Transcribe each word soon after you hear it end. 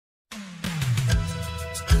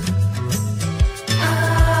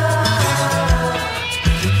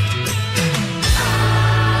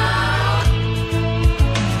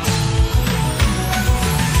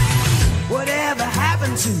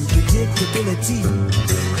tea.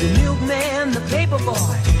 The milkman, the paper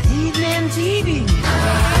boy, evening TV.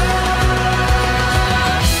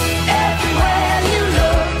 Everywhere you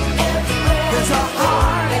look, there's a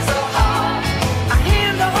heart, a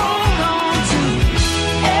hand to hold on to.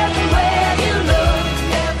 Everywhere you look,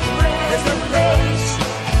 there's a place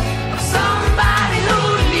of somebody who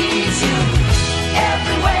needs you.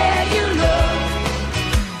 Everywhere you look,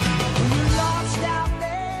 when you're lost out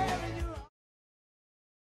there and you're...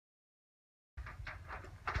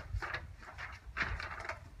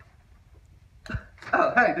 Oh,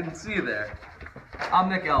 hey, didn't see you there. I'm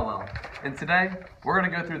Nick Elwell, and today we're going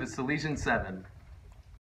to go through the Salesian 7.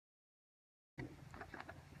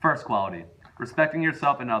 First quality, respecting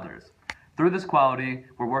yourself and others. Through this quality,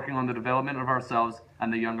 we're working on the development of ourselves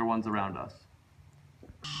and the younger ones around us.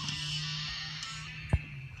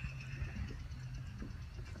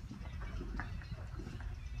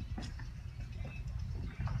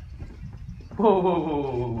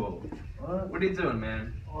 Whoa. What are you doing,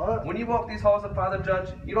 man? What? When you walk these halls of Father Judge,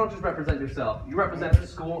 you don't just represent yourself. You represent the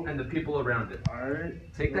school and the people around it.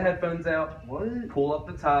 Alright. Take the headphones out, What? pull up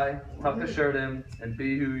the tie, tuck the What? shirt in, and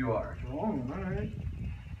be who you are. Wrong, alright.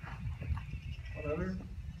 Whatever.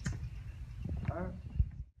 Alright.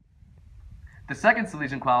 The second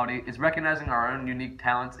Salesian quality is recognizing our own unique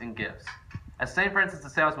talents and gifts. As St. Francis the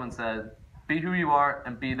Salesman said, be who you are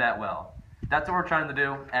and be that well. That's what we're trying to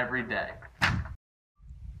do every day.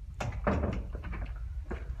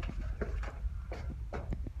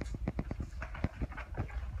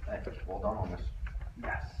 Well done on this.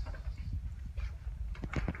 Yes.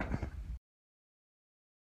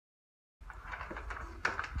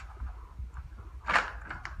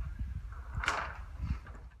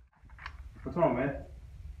 What's wrong, man?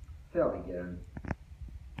 Failed again.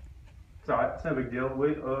 It's alright, it's no big deal.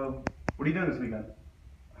 Wait, what are you doing this weekend?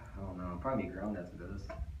 I don't know. Probably grown as it is.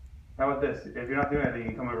 How about this? If you're not doing anything, you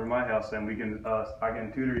can come over to my house and we can, I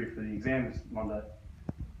can tutor you for the exams Monday.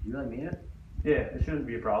 You really mean it? Yeah, it shouldn't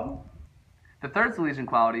be a problem. The third Salesian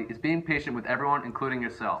quality is being patient with everyone, including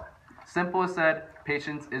yourself. Simple as said,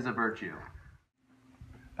 patience is a virtue.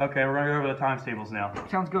 Okay, we're gonna go over the times tables now.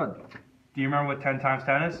 Sounds good. Do you remember what 10 times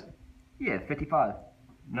 10 is? Yeah, 55.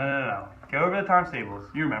 No. Go over the times tables.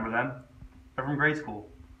 You remember them. They're from grade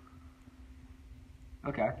school.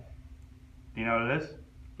 Okay. Do you know what it is?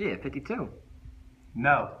 Yeah, 52.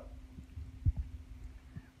 No.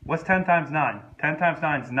 What's 10 times 9? 10 times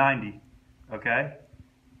 9 is 90. Okay?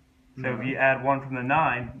 So if you add 1 from the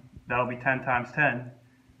 9, that'll be 10 times 10.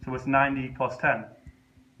 So what's 90 plus 10?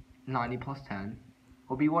 90 plus 10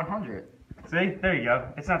 will be 100. See? There you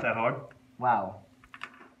go. It's not that hard. Wow.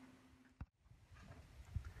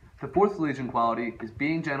 The fourth Salesian quality is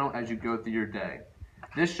being gentle as you go through your day.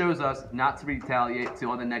 This shows us not to retaliate to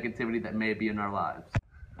all the negativity that may be in our lives.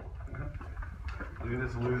 Look at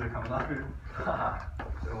this loser coming up here.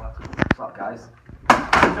 What's up, guys?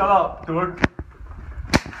 Shut up, dork.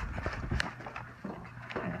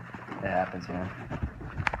 It happens, man.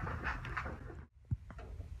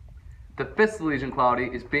 The fifth Salesian quality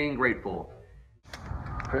is being grateful.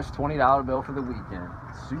 Chris, $20 bill for the weekend.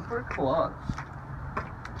 Super clutch.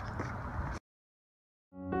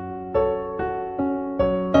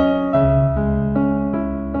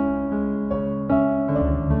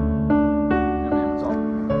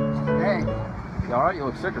 You alright? You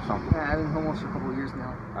look sick or something. Yeah, I've been homeless for a couple of years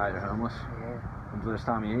now. Alright, you're homeless? Yeah. When's the last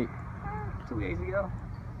time you ate? 2 days ago.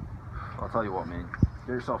 I'll tell you what, man.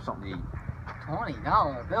 Get yourself something to eat.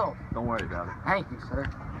 $20 bill. Don't worry about it. Thank you, sir.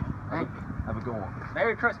 Thank you. Have a good one.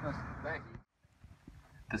 Merry Christmas. Thank you.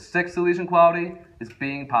 The sixth Salesian quality is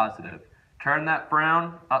being positive. Turn that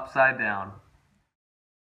frown upside down.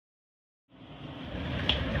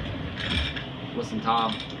 Listen,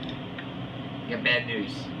 Tom, I got bad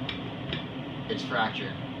news. It's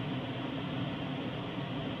fractured.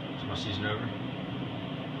 Is my season over?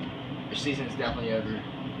 Your season's definitely over.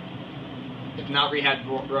 If not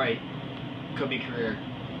rehabbed right, could be career.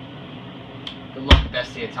 Good luck,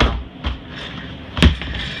 best to you, Tom.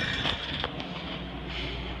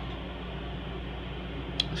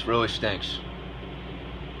 This really stinks.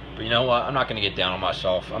 But you know what? I'm not going to get down on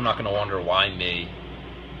myself. I'm not going to wonder why me.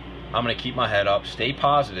 I'm going to keep my head up, stay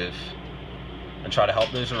positive, and try to help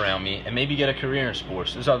those around me, and maybe get a career in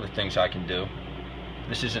sports. There's other things I can do.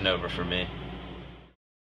 This isn't over for me.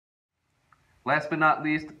 Last but not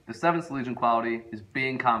least, the seventh Salesian quality is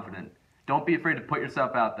being confident. Don't be afraid to put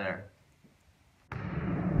yourself out there.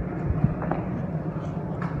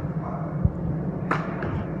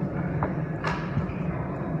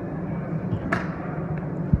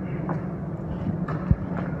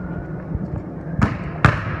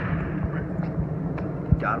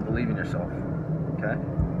 You gotta believe in yourself. Okay?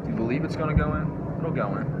 If you believe it's gonna go in, it'll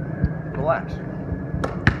go in. Relax.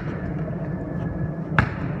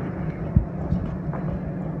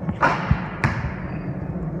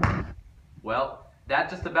 Well,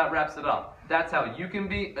 that just about wraps it up. That's how you can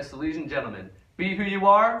be a Salesian gentleman. Be who you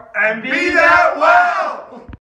are. And be that well!